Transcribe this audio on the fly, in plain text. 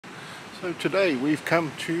So today we've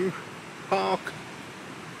come to Parc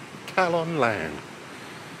Calon Lan.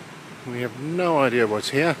 We have no idea what's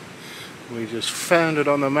here. We just found it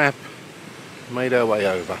on the map, made our way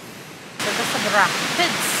over. So there's some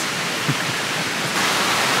rapids.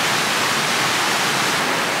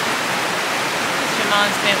 This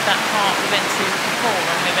reminds me of that park we went to before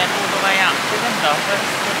when we went all the way up. Remember?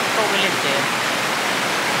 Before we lived here.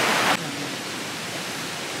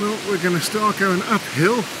 Well, we're going to start going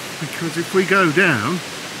uphill, because if we go down,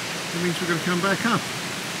 it means we're going to come back up.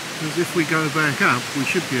 Because if we go back up, we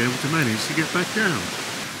should be able to manage to get back down.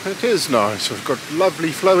 It is nice. We've got lovely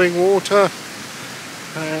flowing water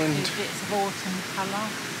and bits of autumn colour.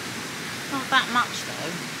 Not that much though.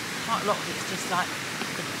 Quite a lot of it's just like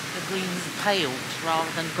the greens paled rather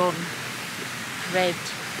than gone red.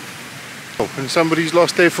 Oh, and somebody's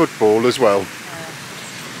lost their football as well.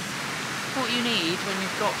 What you need when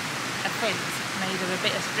you've got a fence made of a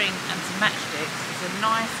bit of string and some matchsticks is a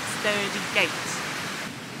nice sturdy gate.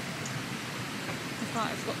 It's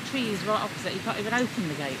like it's got trees right opposite, you can't even open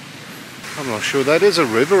the gate. I'm not sure that is a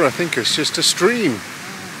river, I think it's just a stream.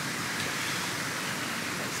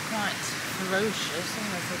 It's quite ferocious, and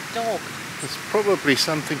there's a dog. It's probably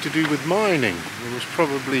something to do with mining. There was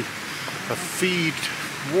probably a feed,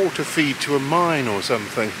 water feed to a mine or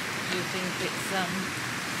something. Do you think it's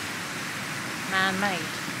man-made?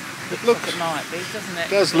 It looks, like it might be, doesn't it? It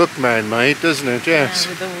does look man-made, doesn't it? Yes.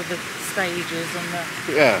 Yeah, with all the stages and the...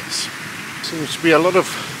 Yes. Seems to be a lot of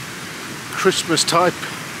Christmas-type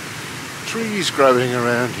trees growing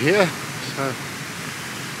around here. So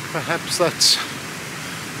perhaps that's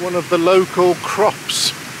one of the local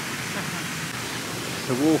crops.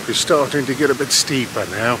 The walk is starting to get a bit steeper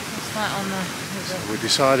now. What's that on the... So we're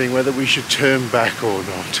deciding whether we should turn back or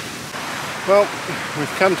not. Well,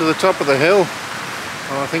 we've come to the top of the hill.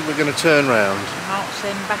 I think we're going to turn round. March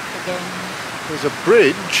then back again. There's a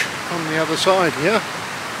bridge on the other side here,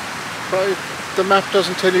 but the map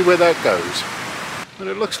doesn't tell you where that goes. And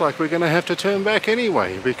it looks like we're going to have to turn back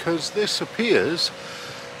anyway, because this appears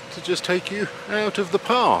to just take you out of the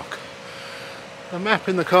park. The map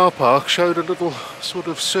in the car park showed a little sort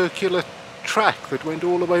of circular track that went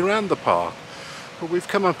all the way around the park. But we've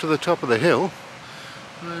come up to the top of the hill,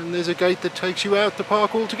 and there's a gate that takes you out the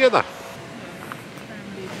park altogether.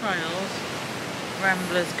 Trails,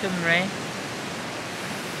 Ramblers Cymru.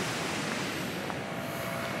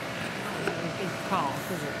 Big park,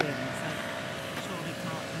 is it really? So surely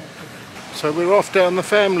can't. So we're off down the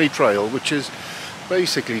family trail, which is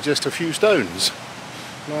basically just a few stones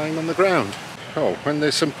lying on the ground. Oh, and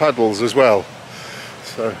there's some puddles as well,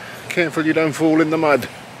 so careful you don't fall in the mud.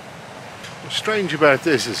 What's strange about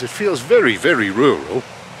this is it feels very, very rural.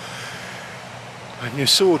 And you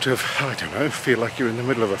sort of, I don't know, feel like you're in the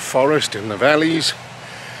middle of a forest in the valleys.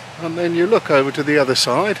 And then you look over to the other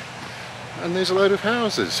side and there's a load of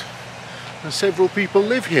houses. And several people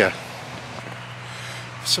live here.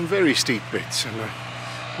 Some very steep bits. And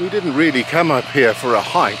we didn't really come up here for a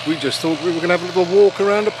hike. We just thought we were going to have a little walk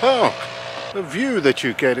around a park. The view that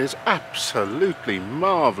you get is absolutely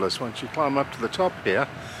marvellous once you climb up to the top here.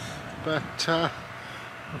 But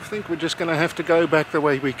I think we're just going to have to go back the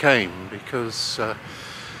way we came, because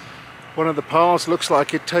one of the paths looks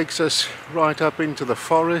like it takes us right up into the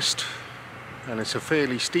forest, and it's a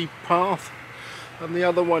fairly steep path, and the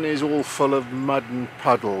other one is all full of mud and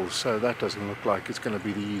puddles, so that doesn't look like it's going to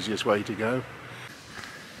be the easiest way to go.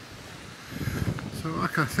 So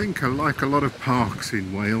like a lot of parks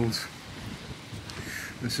in Wales,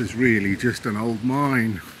 this is really just an old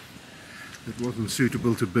mine. It wasn't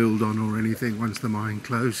suitable to build on or anything once the mine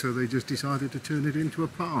closed, so they just decided to turn it into a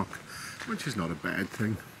park, which is not a bad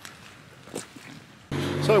thing.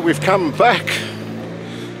 So we've come back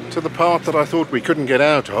to the part that I thought we couldn't get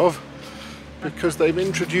out of, because they've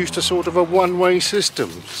introduced a sort of a one-way system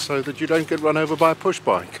so that you don't get run over by a push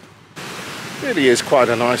bike. Really is quite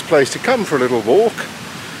a nice place to come for a little walk,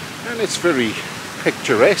 and it's very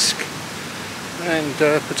picturesque, and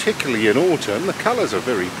particularly in autumn the colours are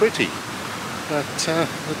very pretty. But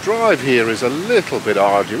the drive here is a little bit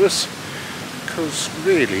arduous, because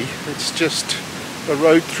really it's just a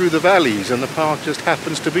road through the valleys and the park just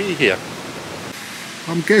happens to be here.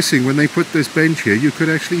 I'm guessing when they put this bench here you could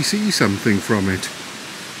actually see something from it.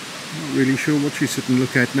 Not really sure what you sit and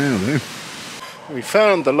look at now though. We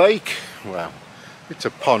found the lake. Well, it's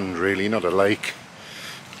a pond really, not a lake.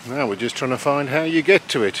 Now we're just trying to find how you get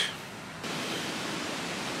to it.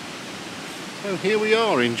 So here we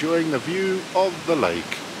are, enjoying the view of the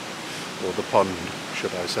lake, or the pond,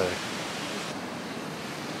 should I say.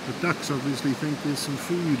 The ducks obviously think there's some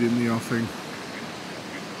food in the offing.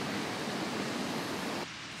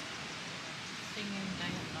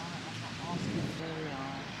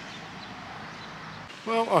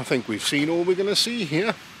 Well, I think we've seen all we're going to see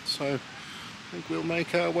here, so I think we'll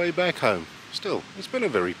make our way back home. Still, it's been a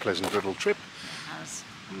very pleasant little trip. It has.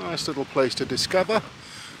 Nice little place to discover.